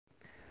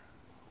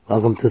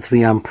Welcome to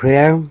 3 on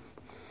Prayer,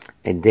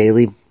 a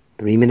daily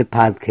 3-minute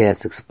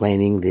podcast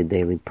explaining the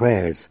daily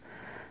prayers.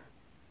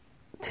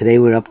 Today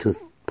we're up to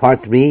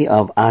part 3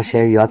 of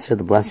Asher Yotzer,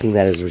 the blessing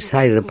that is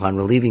recited upon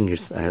relieving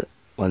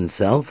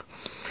oneself.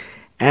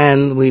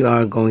 And we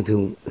are going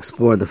to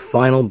explore the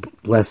final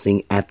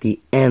blessing at the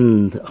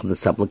end of the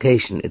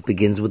supplication. It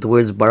begins with the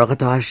words Baruch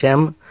Atah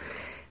Hashem,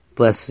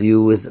 bless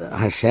you is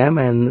Hashem,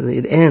 and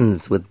it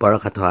ends with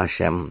Baruch Atah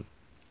Hashem.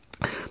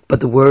 But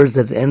the words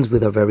that it ends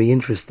with are very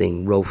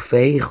interesting.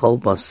 Rofei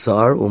chol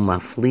basar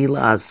umafli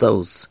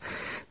la'asos,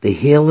 the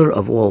healer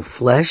of all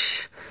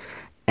flesh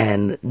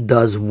and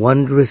does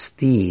wondrous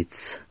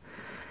deeds.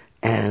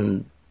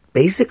 And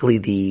basically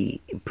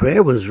the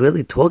prayer was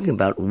really talking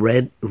about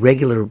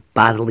regular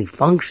bodily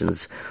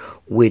functions,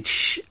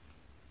 which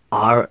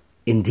are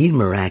indeed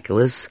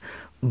miraculous,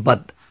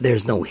 but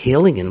there's no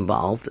healing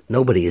involved.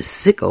 Nobody is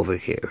sick over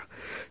here.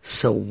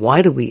 So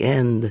why do we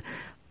end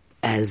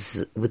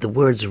as with the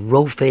words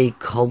Rofei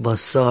kol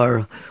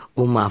basar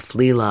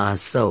umafli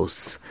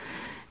la'asos?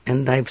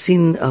 And I've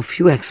seen a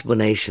few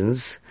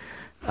explanations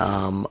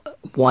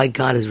why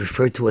God is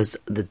referred to as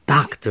the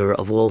doctor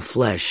of all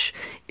flesh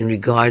in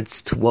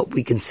regards to what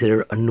we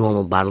consider a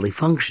normal bodily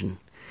function.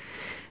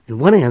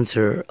 And one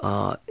answer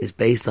is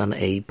based on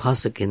a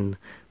pasuk in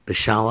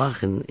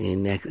Beshalach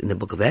in the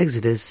book of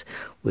Exodus,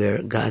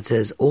 where God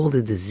says, all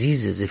the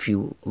diseases, if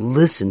you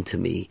listen to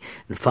me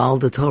and follow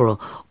the Torah,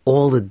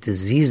 all the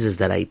diseases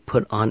that I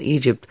put on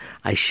Egypt,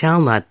 I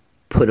shall not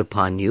put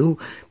upon you,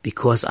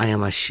 because I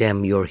am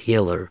Hashem, your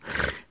healer.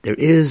 There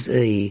is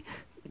a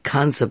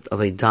concept of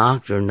a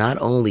doctor not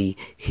only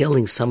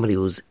healing somebody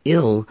who's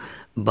ill,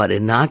 but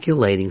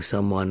inoculating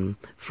someone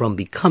from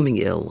becoming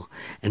ill.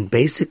 And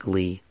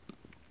basically,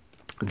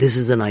 this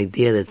is an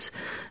idea that's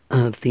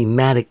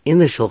thematic in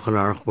the Shulchan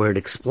Aruch, where it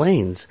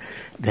explains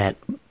that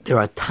there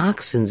are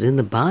toxins in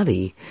the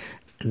body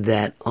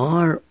that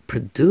are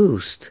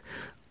produced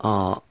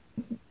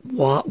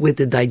with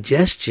the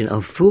digestion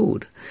of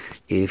food.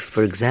 If,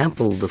 for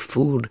example, the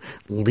food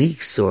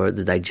leaks or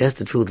the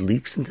digested food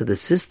leaks into the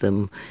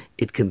system,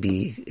 it can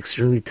be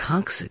extremely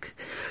toxic.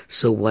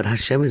 So what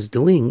Hashem is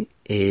doing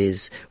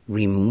is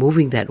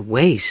removing that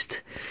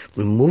waste,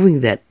 removing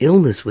that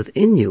illness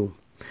within you.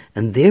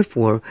 And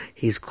therefore,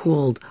 he's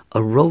called a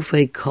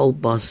Rofei kol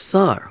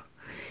basar.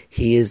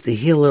 He is the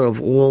healer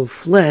of all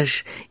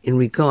flesh in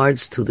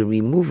regards to the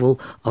removal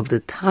of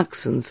the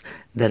toxins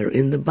that are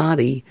in the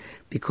body,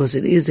 because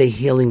it is a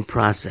healing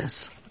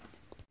process.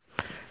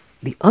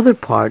 The other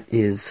part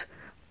is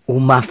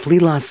umafli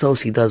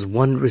la'asos, he does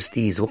wondrous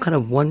deeds. What kind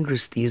of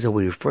wondrous deeds are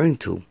we referring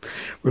to?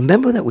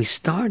 Remember that we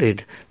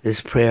started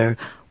this prayer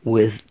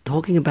with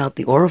talking about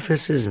the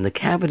orifices and the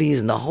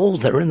cavities and the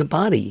holes that are in the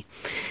body.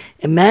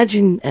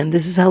 Imagine, and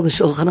this is how the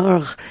Shulchan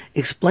Aruch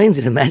explains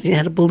it, imagine you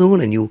had a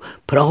balloon and you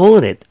put a hole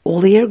in it,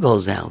 all the air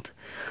goes out.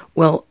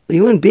 Well, the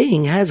human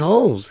being has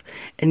holes,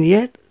 and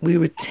yet we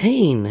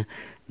retain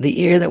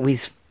the air that we're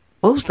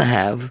supposed to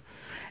have,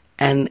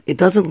 and it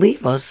doesn't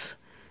leave us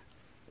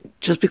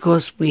just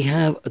because we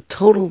have a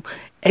total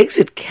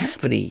exit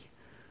cavity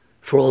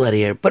for all that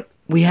air, but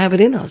we have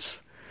it in us.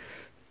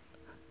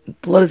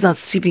 Blood is not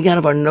seeping out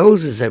of our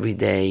noses every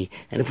day,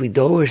 and if we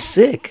do, we're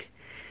sick.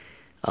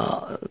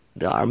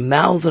 Our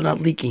mouths are not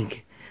leaking.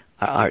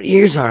 Our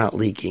ears are not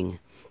leaking.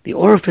 The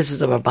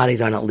orifices of our bodies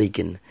are not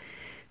leaking.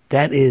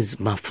 That is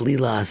mafli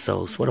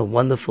la'asos. What a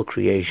wonderful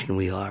creation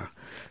we are.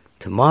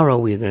 Tomorrow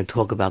we are going to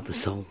talk about the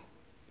soul.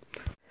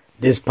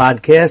 This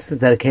podcast is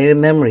dedicated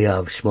in memory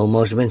of Shmuel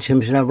Moshe ben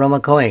Shimshon Avraham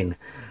Cohen,